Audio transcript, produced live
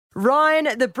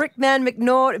Ryan, the Brickman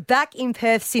McNaught, back in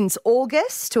Perth since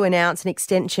August to announce an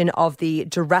extension of the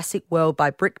Jurassic World by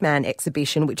Brickman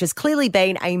exhibition, which has clearly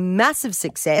been a massive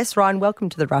success. Ryan, welcome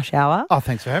to the Rush Hour. Oh,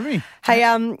 thanks for having me. Hey,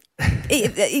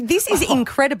 this is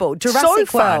incredible.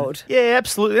 Jurassic World. Yeah,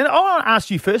 absolutely. And I want to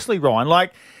ask you firstly, Ryan,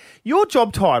 your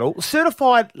job title,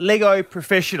 Certified Lego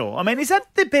Professional. I mean, is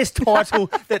that the best title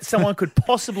that someone could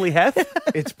possibly have?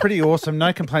 It's pretty awesome.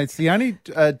 No complaints. The only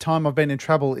time I've been in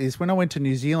trouble is when I went to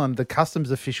New Zealand, the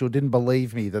customs official didn't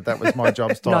believe me that was my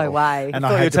job's title. No way. And I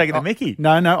thought you were taking the mickey.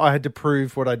 No, I had to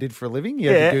prove what I did for a living.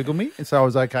 You had to Google me, and so I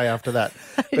was okay after that.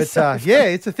 But it's a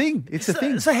thing. It's a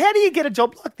thing. So how do you get a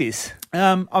job like this?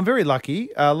 I'm very lucky.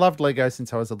 Loved Lego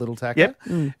since I was a little tacker,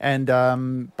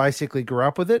 and basically grew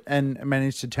up with it and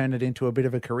managed to turn it into a bit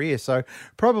of a career. So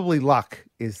probably luck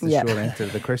is the short answer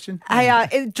to the question. Hey,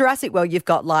 in Jurassic World, you've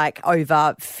got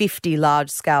over 50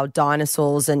 large-scale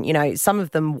dinosaurs and, some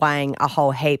of them weighing a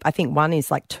whole heap. I think one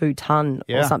is 2 ton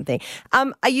or something.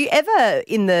 Are you ever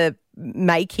in the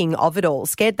making of it all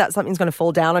scared that something's going to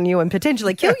fall down on you and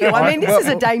potentially kill you? I mean, this is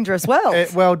a dangerous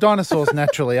world. Dinosaurs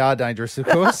naturally are dangerous, of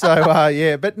course. So,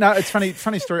 But no, it's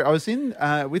funny story. I was in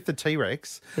with the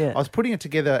T-Rex. I was putting it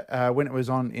together when it was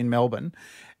on in Melbourne.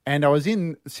 And I was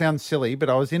sounds silly, but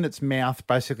I was in its mouth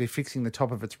basically fixing the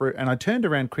top of its root. And I turned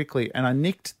around quickly and I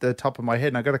nicked the top of my head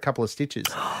and I got a couple of stitches.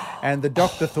 And the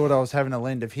doctor thought I was having a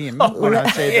lend of him when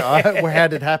I said, how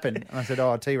did it happen? And I said,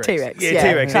 T-Rex. T-Rex.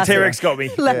 T-Rex. The T-Rex got me.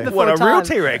 What, a real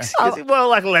T-Rex? Well,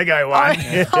 like a Lego one.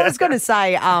 I was going to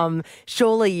say,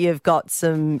 surely you've got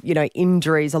some,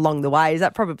 injuries along the way. Is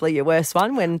that probably your worst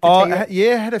one?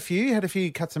 Had a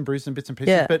few cuts and bruises and bits and pieces.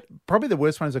 Yeah. But probably the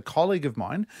worst one is a colleague of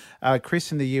mine,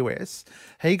 Chris in the US.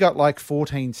 He got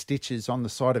 14 stitches on the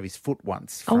side of his foot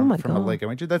once from a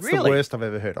Lego injury. That's the worst I've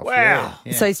ever heard of. Wow.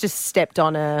 Yeah. So he's just stepped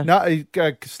on a... No, he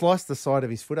sliced the side of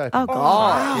his foot open. Oh, God.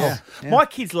 Wow. Yeah. My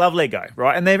kids love Lego,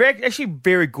 right? And they're actually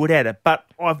very good at it. But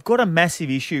I've got a massive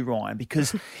issue, Ryan,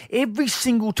 because every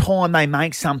single time they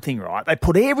make something, right, they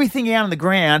put everything out on the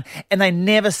ground and they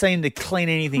never seem to clean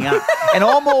anything up. And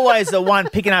I'm always the one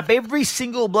picking up every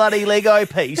single bloody Lego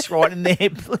piece, right, in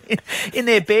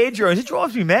their bedrooms. It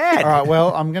drives me mad. All right,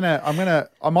 well,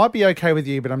 I might be okay with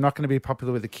you, but I'm not going to be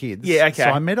popular with the kids. Yeah, okay. So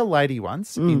I met a lady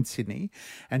once in Sydney,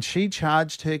 and she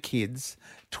charged her kids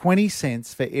 20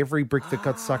 cents for every brick that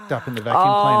got sucked up in the vacuum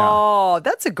cleaner. Oh,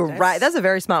 that's a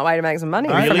very smart way to make some money.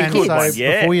 Really and good so one,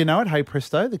 before you know it, hey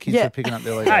presto, the kids are picking up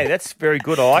their Lego. Hey, that's very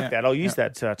good. I like that. I'll use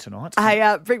that tonight. Hey,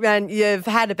 Brickman, you've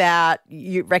had about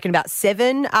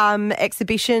 7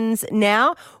 exhibitions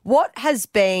now. What has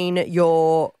been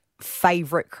your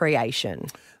favourite creation?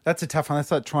 That's a tough one.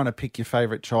 That's like trying to pick your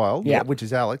favourite child, which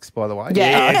is Alex, by the way.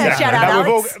 Yeah, exactly. Shout out,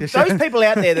 Alex. Those people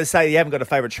out there that say you haven't got a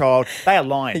favourite child, they are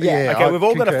lying. Yeah, okay, we've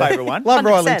all got a favourite one. Love 100%.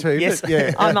 Riley too. Yes. But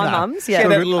yeah. I'm my mum's,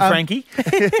 Shout out little Frankie.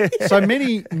 So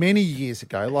many years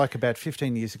ago, about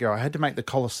 15 years ago, I had to make the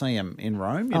Colosseum in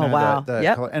Rome. Wow.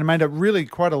 And I made really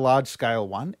quite a large scale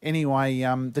one. Anyway,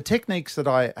 the techniques that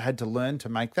I had to learn to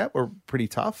make that were pretty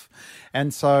tough.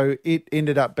 And so it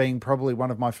ended up being probably one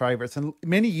of my favourites. And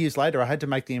many years later, I had to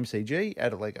make the MCG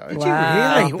out of Lego. Did you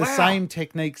really? The same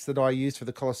techniques that I used for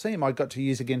the Colosseum, I got to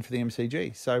use again for the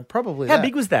MCG. So probably How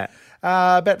big was that?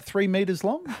 About 3 metres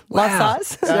long. Life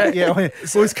size?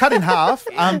 It was cut in half.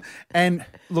 And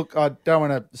look, I don't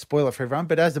want to spoil it for everyone,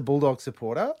 but as a Bulldog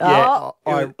supporter, I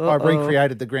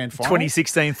recreated the grand final.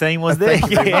 2016 theme was there.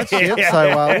 Thank you very much. Yep.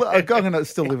 So I'm going to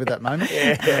still live with that moment.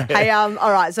 Hey,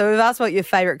 all right. So we've asked what your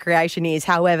favourite creation is.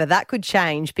 However, that could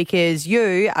change because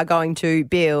you are going to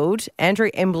build Andrew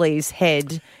Embley's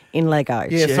head in Lego.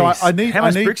 Yeah, Jeez. so I need... How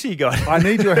much bricks have you got? I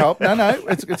need your help. No,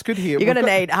 it's good here. You're going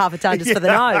to need half a tonne just for the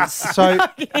nose. So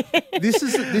this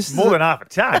is more than half a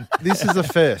ton. This is the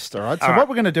first, all right? So what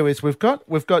we're going to do is we've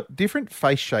got different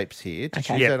face shapes here to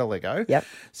choose out of Lego. Yep.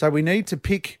 So we need to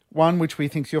pick one which we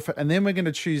think's your and then we're going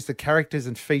to choose the characters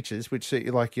and features which suit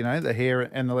you, like, the hair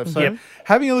and the left. So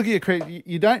having a look at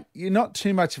your you're not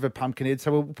too much of a pumpkinhead,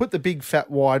 so we'll put the big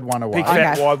fat wide one away. Big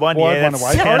fat wide one, away.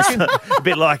 A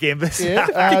bit like Embers. Yeah,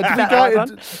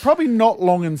 probably not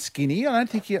long and skinny. I don't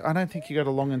think you got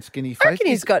a long and skinny face. I reckon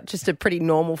he's got just a pretty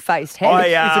normal faced head. I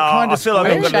feel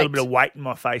like I've got a little bit of weight in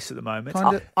my face at the moment.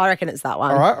 I reckon it's that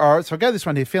one. All right. So I'll go this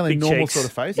one here, fairly Big normal cheeks. sort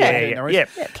of face. Yeah.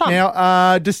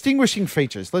 Now, distinguishing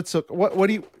features. Let's look. What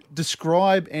do you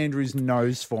describe Andrew's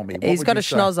nose for me? He's got a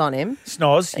schnoz on him.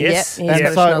 Schnoz, yes. Yep, he's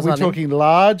got a So schnoz are we on him. talking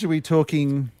large? Are we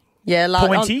talking... Yeah,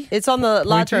 pointy? It's on the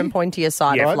larger and pointier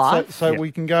side of life. So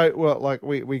we can go,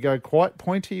 we go quite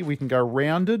pointy. We can go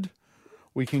rounded.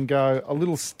 We can go a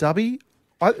little stubby.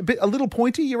 A little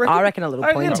pointy, you reckon? I reckon a little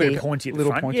A pointy. little bit pointy at the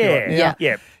Little front. pointy, Yeah. right.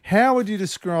 Yeah. Now, how would you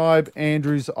describe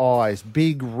Andrew's eyes?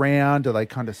 Big, round? Are they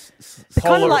kind of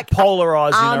kind of like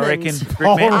polarizing, I reckon. almonds.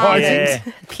 Polarising.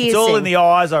 Yeah. It's all in the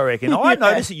eyes, I reckon. I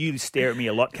notice that you stare at me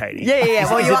a lot, Katie. Yeah.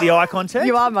 Well, Is you it the eye contact?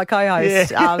 You are my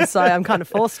co-host, so I'm kind of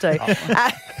forced to.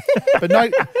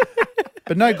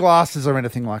 But no glasses or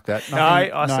anything like that. No,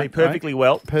 I see perfectly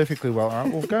well. Perfectly well. All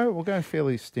right, we'll go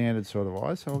fairly standard sort of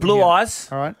eyes. So Blue eyes.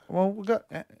 All right. Well, we've got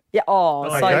Yeah. Oh,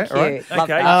 Okay, so all cute. right. Love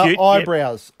Okay. that. Cute, yep.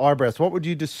 eyebrows. Eyebrows. What would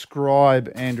you describe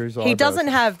Andrew's eyebrows? He doesn't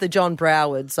have the John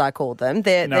Browards, I call them.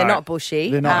 They're No. not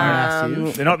bushy. They're not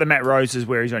massive. They're not the Matt Roses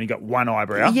where he's only got one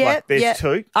eyebrow. Yeah, Like, there's yeah.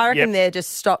 two. I reckon Yep. they're just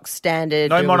stock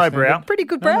standard. No monobrow. Pretty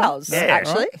good brows, Yeah.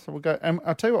 actually. Right, so we'll go. And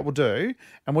I'll tell you what we'll do,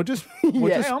 and we'll just Yeah. I'm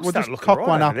we'll starting just to look cock right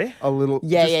one up over there. a little.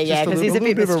 Yeah, just, yeah, just because he's a bit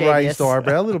little bit of a raised mischievous.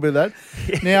 eyebrow, a little bit of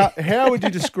that. Now, how would you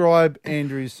describe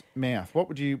Andrew's mouth? What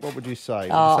would you say? Would you say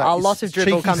A it's lot of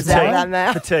dribble cheeky comes out of smile? that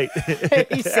mouth. Petite.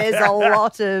 He says a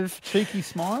lot of. Cheeky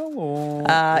smile, or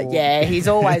Yeah, he's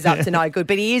always up to no good,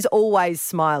 but he is always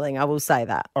smiling. I will say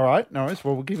that. All right, no worries.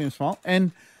 Well, we'll give him a smile.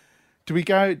 And do we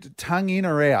go tongue in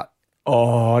or out?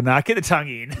 Oh, no, get the tongue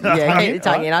in. Yeah, keep the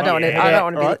tongue in. I don't want to. yeah. I don't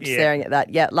want to be Right. staring at that.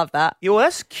 Yeah, love that. Yeah, well,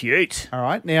 that's cute. All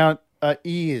right. Now,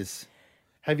 ears.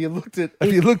 Have you looked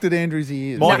at Andrew's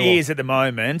ears? My Or- ears at the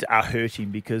moment are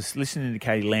hurting because listening to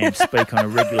Katie Lamb speak on a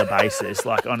regular basis,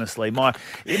 like honestly,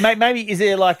 maybe is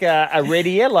there like a red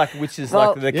ear, like which is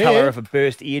Well, like the yeah. colour of a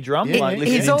burst eardrum? Yeah, like yeah.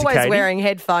 listening He's to always Katie? wearing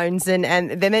headphones, and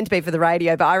they're meant to be for the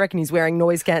radio, but I reckon he's wearing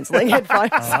noise cancelling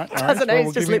headphones. All right, Doesn't know, Well,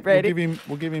 he's just lip reading.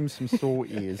 We'll give him some sore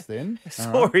ears then. All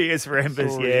right. Sore ears for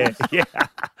Embers, Sore yeah, ears. yeah.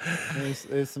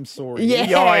 There's some sore ears. Yeah.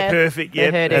 Yeah, perfect. They're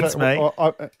Yeah, hurting. that's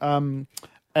me.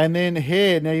 And then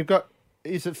hair. Now you've got.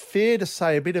 Is it fair to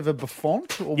say a bit of a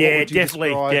buffont? Or what Yeah, would you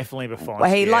describe? definitely before. Well,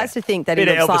 he likes to think that he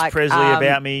bit of looks Elvis like Presley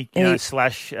about me, you know, he-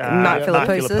 slash Mark Mark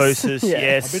Philippoussis. Philippoussis, Yeah.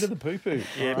 yes. A bit of the poo-poo.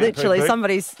 Yeah, All right. Literally, Poo-poo.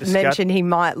 somebody's The scut. mentioned he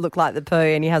might look like the poo,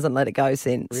 and he hasn't let it go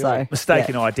since. So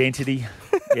Mistaken identity.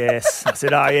 Yes. I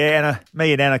said, oh, yeah,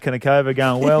 me and Anna Konikova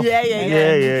going well. Yeah.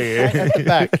 At the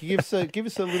back, give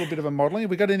us a little bit of a modelling.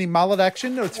 Have we got any mullet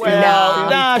action? Or it's fairly Nah,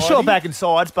 tidy? short back and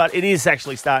sides, but it is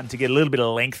actually starting to get a little bit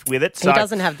of length with it. So he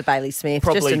doesn't have the Bailey Smith,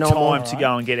 probably just a normal. time to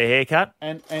go and get a haircut.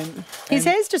 And His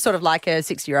hair's just sort of like a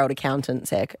 60-year-old accountant's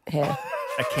hair.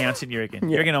 Accountant, you reckon?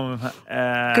 You reckon I'm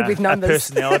Good with a numbers.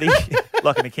 personality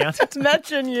like an accountant?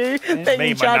 Imagine you being Me in and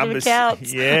my charge of numbers.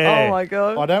 accounts. Yeah. Oh, my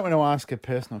God. I don't want to ask a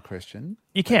personal question.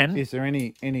 You can. Is there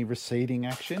any receding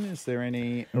action? Is there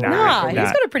any? No. Nah, he's No.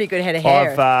 got a pretty good head of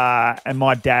hair. And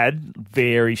my dad,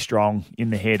 very strong in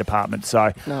the hair department,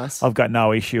 so Nice. I've got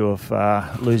no issue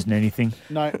of losing anything.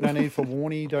 No need for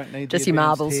warning. You don't need Just the your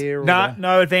advanced marbles. hair or No, the-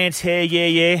 no advanced hair.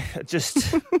 Yeah.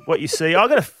 Just what you see. I've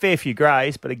got a fair few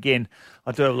greys, but again,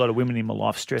 I do have a lot of women in my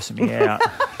life stressing me out.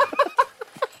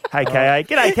 Hey, K.A.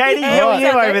 G'day, Katie. How are you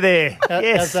over there? How's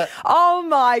Yes. that? Oh,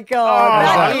 my God.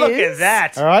 That look is-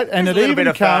 at that. All right, and There's it a little bit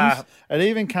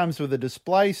even comes with a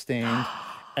display stand,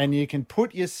 and you can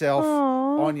put yourself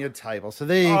on your table. So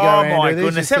there you go, Oh, Andrew. my There's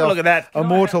goodness. Have a yourself look at that. Can I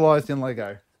Immortalised in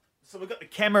Lego. So we've got the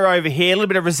camera over here, a little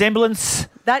bit of resemblance.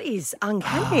 That is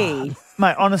uncanny.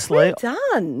 Mate, honestly,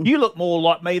 Done. you look more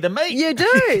like me than me. You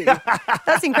do.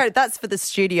 That's incredible. That's for the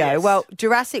studio. Yes. Well,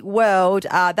 Jurassic World,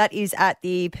 that is at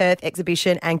the Perth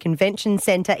Exhibition and Convention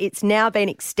Centre. It's now been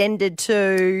extended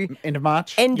to End of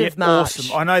March. end Yeah, of March.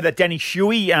 awesome. I know that Danny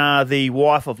Shuey, the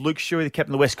wife of Luke Shuey, the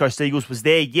captain of the West Coast Eagles, was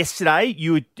there yesterday.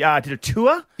 You did a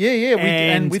tour. Yeah, and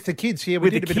And with the kids, we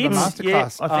with did a the bit of a kids, yeah,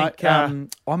 masterclass. I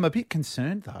think, I'm a bit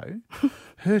concerned though.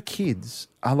 Her kids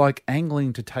are like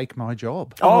angling to take my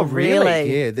job. Oh, really?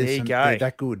 Yeah, There you go. they're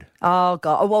that good. Oh,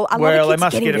 God. Oh, well, a lot Well, of they kids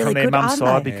must getting get it really from their good, mum's aren't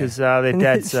side they? because their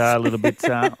dad's a little bit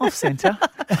off centre.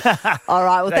 All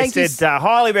right. Well, They thank you. said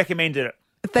highly recommended it.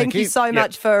 Thank you you. so Yep.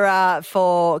 much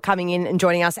for coming in and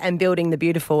joining us and building the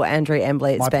beautiful Andrew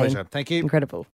Embley. It's My been pleasure. Thank you. incredible.